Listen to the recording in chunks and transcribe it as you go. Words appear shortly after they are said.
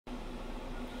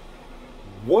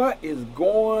What is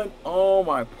going on,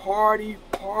 my party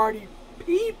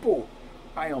people?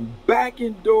 I am back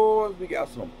indoors. We got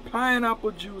some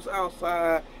pineapple juice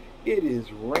outside. It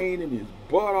is raining its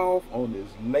butt off on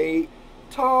this late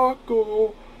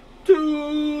Taco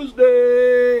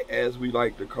Tuesday, as we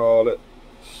like to call it.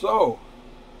 So,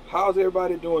 how's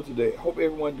everybody doing today? Hope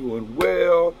everyone doing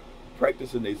well,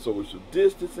 practicing their social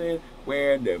distancing,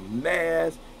 wearing their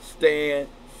masks, staying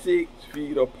 6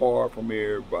 feet apart from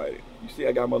everybody. You see,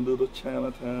 I got my little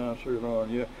Chinatown shirt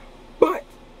on, yeah. But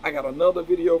I got another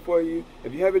video for you.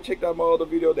 If you haven't checked out my other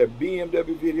video, that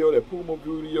BMW video, that Puma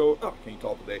video, oh, I can't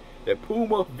talk today. That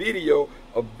Puma video,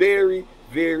 a very,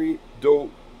 very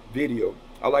dope video.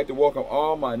 I'd like to welcome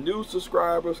all my new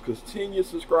subscribers, continued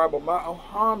subscriber, my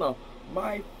Ohana,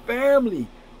 my family.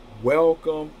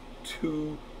 Welcome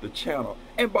to the channel.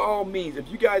 And by all means,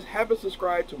 if you guys haven't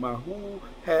subscribed to my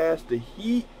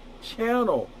HON.HI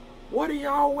channel, what are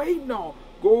y'all waiting on?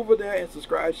 Go over there and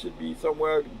subscribe. Should be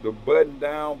somewhere, the button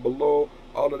down below,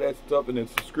 all of that stuff in the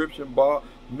subscription box.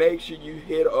 Make sure you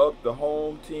hit up the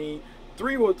home team,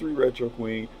 313 Retro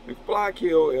Queen,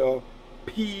 MCFLYKOF,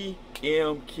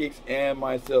 PMKICKZ, and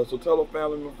myself. So tell a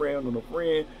family, a friend, and a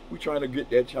friend. We're trying to get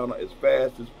that channel as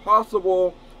fast as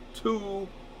possible to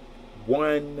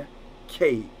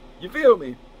 1K. You feel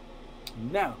me?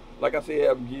 Now, like I said,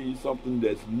 I'm giving you something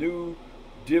that's new,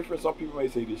 different. Some people may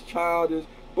say this childish,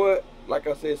 but like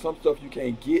I said, some stuff you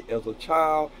can't get as a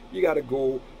child. You got to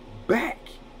go back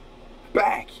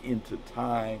into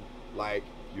time, like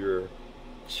your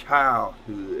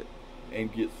childhood,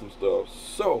 and get some stuff.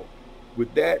 So,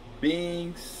 with that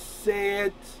being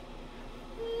said,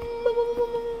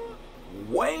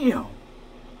 wham!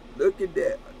 Look at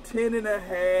that,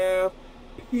 10.5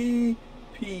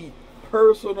 PP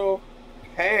personal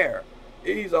pair.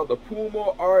 These are the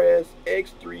Puma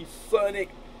RS-X3 Sonic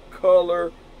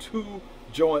Color 2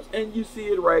 joints, and you see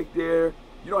it right there.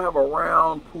 You don't have a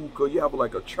round puka, you have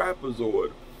like a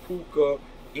trapezoid puka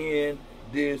in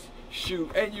this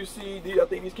shoe. And you see, I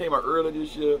think these came out earlier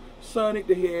this year, Sonic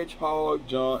the Hedgehog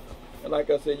joints. And like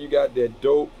I said, you got that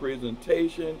dope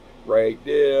presentation right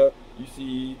there. You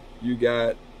see, you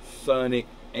got Sonic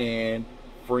and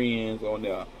friends on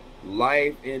there.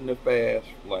 Life in the fast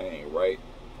lane, right?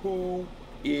 Who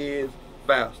is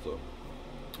faster?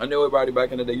 I know everybody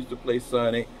back in the day used to play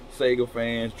Sonic, Sega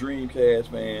fans,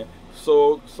 Dreamcast fans,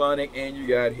 so Sonic, and you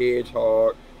got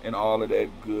Hedgehog and all of that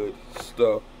good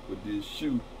stuff with this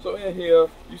shoe. So in here,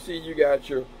 you see you got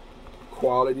your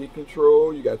quality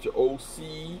control, you got your OC,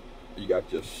 you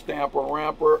got your stamper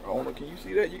ramper. I don't know, can you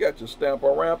see that? You got your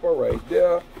stamper ramper right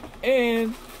there,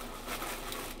 and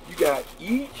you got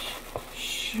each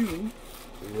shoe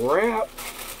wrapped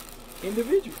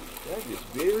individually. That is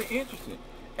very interesting.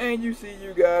 And you see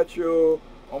you got your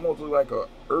almost like a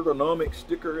ergonomic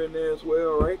sticker in there as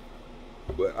well, right?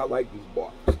 But I like this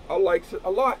box. I like it a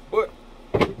lot, but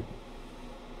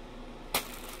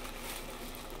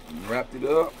wrapped it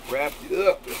up.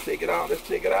 Let's take it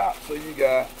out. So you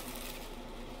got,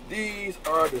 these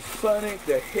are the Sonic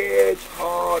the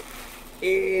Hedgehog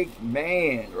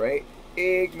Eggman, right?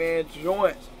 Eggman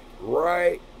joints,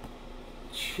 right?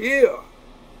 Chill,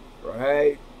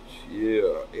 right?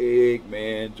 Yeah,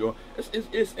 Eggman joint.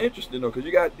 It's interesting though, because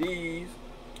you got these,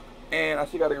 and I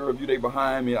still got a review they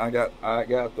behind me. I got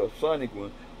the Sonic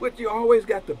one, but you always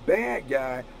got the bad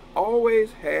guy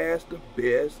always has the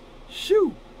best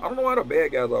shoe. I don't know why the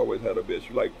bad guys always have the best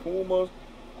shoe. Like Pumas,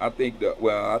 I think that,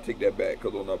 well, I take that back,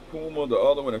 because on the Puma, the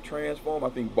other one, the Transform, I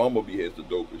think Bumblebee has the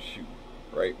dopest shoe,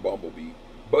 right? Bumblebee.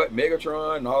 But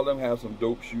Megatron and all of them have some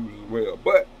dope shoes as well.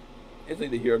 But it's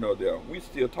neither here nor there. We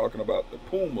still talking about the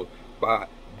Puma by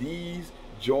these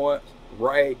joints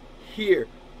right here.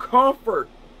 Comfort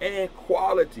and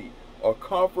quality, or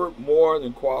comfort more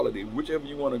than quality, whichever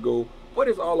you want to go. What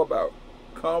it's all about.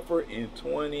 Comfort in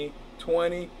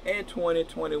 2020 and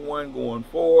 2021 going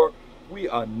forward. We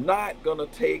are not gonna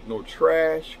take no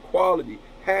trash quality.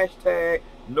 Hashtag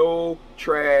no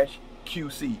trash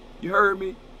QC. You heard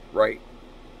me? Right.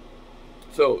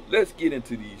 So let's get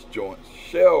into these joints,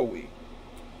 shall we?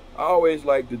 I always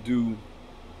like to do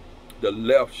the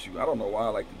left shoe. I don't know why I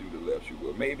like to do the left shoe,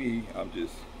 but maybe I'm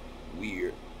just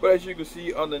weird. But as you can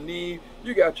see underneath,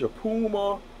 you got your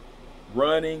Puma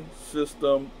running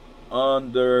system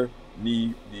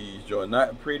underneath these joints.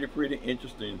 Not pretty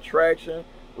interesting traction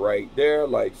right there,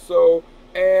 like so.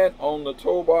 And on the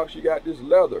toe box, you got this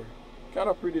leather, kind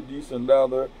of pretty decent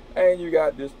leather. And you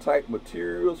got this type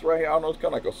materials right here. I don't know, it's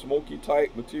kind of like a smoky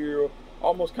type material,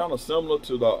 almost kind of similar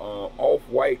to the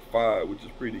Off-White 5, which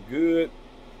is pretty good.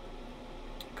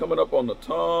 Coming up on the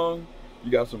tongue,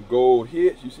 You got some gold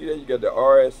hits. You see that? You got the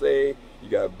RSA. You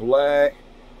got black.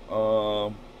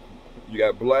 You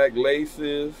got black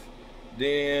laces.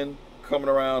 Then coming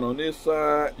around on this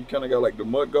side, you kind of got like the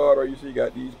mud guard, or you see you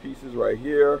got these pieces right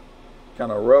here,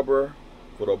 kind of rubber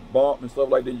for the bump and stuff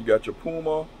like that. You got your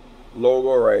Puma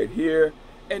logo right here.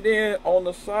 And then on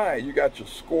the side, you got your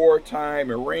score,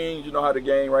 time, and rings. You know how the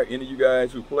game, right? Any of you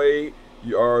guys who played,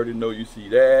 you already know you see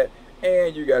that.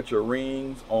 And you got your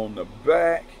rings on the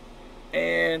back.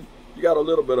 And you got a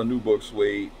little bit of new book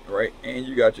suede, right? And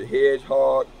you got your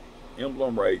hedgehog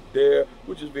emblem right there,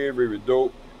 which is very, very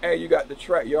dope. And you got the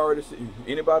track. You already see,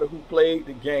 anybody who played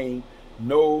the game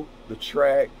know the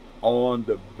track on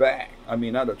the back. I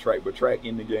mean, not the track, but track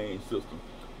in the game system.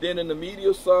 Then in the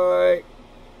media side,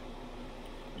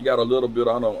 you got a little bit,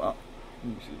 I don't know, let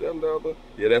me see, that leather?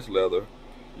 Yeah, that's leather.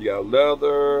 You got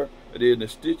leather, and then the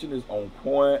stitching is on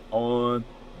point on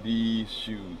these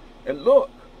shoes. And look,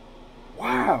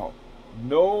 wow,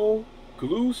 no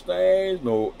glue stains,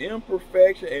 no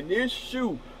imperfection, and this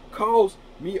shoe cost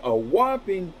me a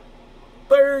whopping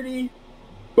 30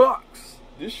 bucks.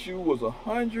 This shoe was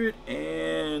 100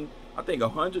 and I think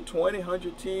 120,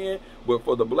 110, but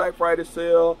for the Black Friday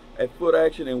sale at Foot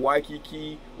Action and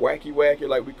Waikiki, Wacky Wacky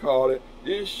like we call it,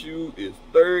 this shoe is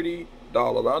 $30. I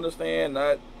understand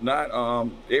not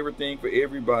everything for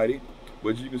everybody,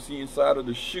 but you can see inside of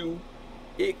the shoe,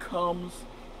 it comes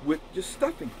with your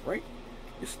stuffing, right?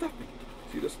 Your stuffing.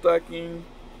 See the stocking,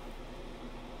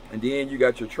 and then you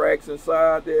got your tracks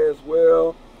inside there as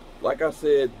well. Like I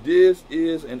said, this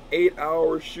is an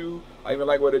 8-hour shoe. I even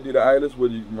like what they did the eyelets, where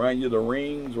you remind you the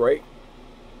rings right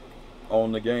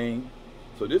on the game.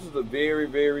 So this is a very,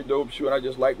 very dope shoe, and I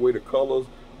just like where the colors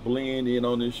blend in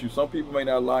on this shoe. Some people may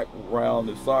not like around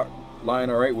the sock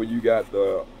liner, right, where you got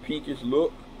the pinkish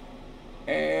look,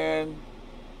 and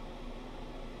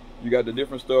you got the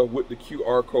different stuff with the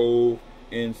QR code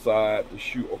inside the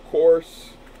shoe. Of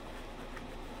course,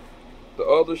 the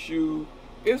other shoe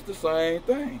is the same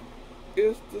thing.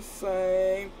 It's the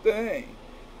same thing,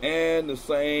 and the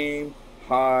same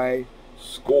high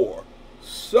score.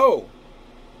 So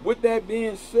with that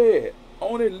being said,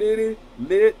 on a lit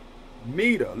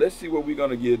meter, let's see what we're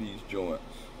gonna give these joints.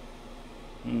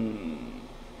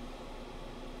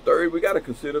 Third, we got to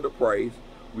consider the price.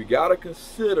 We got to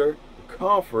consider the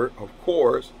comfort, of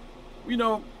course. You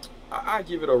know, I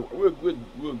give it a,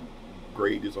 we'll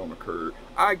grade this on the curve.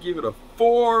 I give it a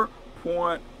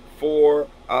 4.4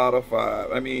 out of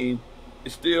 5. I mean,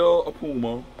 it's still a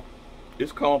Puma.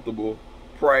 It's comfortable,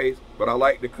 price, but I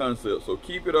like the concept. So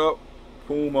keep it up,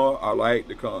 Puma. I like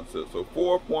the concept. So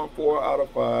 4.4 out of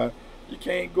 5. You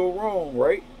can't go wrong,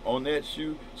 right, on that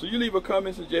shoe. So you leave a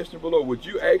comment suggestion below. Would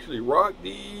you actually rock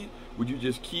these? Would you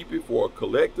just keep it for a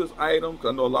collector's item?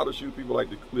 Because I know a lot of shoe people like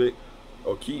to click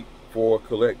or keep for a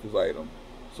collector's item.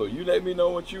 So you let me know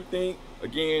what you think.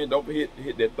 Again, don't forget to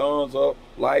hit that thumbs up,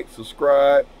 like,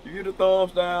 subscribe. You hit the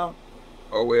thumbs down,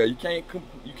 oh well, you can't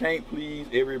please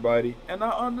everybody, and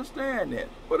I understand that.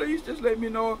 But at least just let me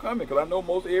know a comment, because I know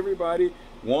most everybody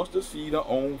wants to see their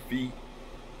own feet.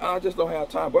 I just don't have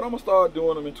time, but I'm gonna start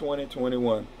doing them in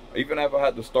 2021. Even if I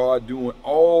have to start doing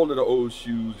all of the old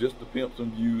shoes just to pimp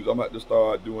some views, I'm about to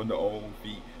start doing the own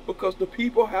feet, because the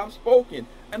people have spoken,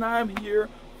 and I'm here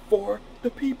for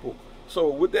the people. So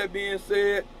with that being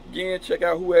said, again, check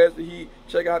out Who Has the Heat,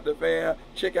 check out the fam,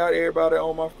 check out everybody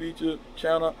on my featured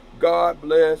channel. God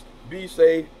bless, be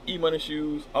safe,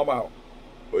 Emoneyshoes, I'm out.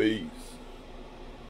 Peace.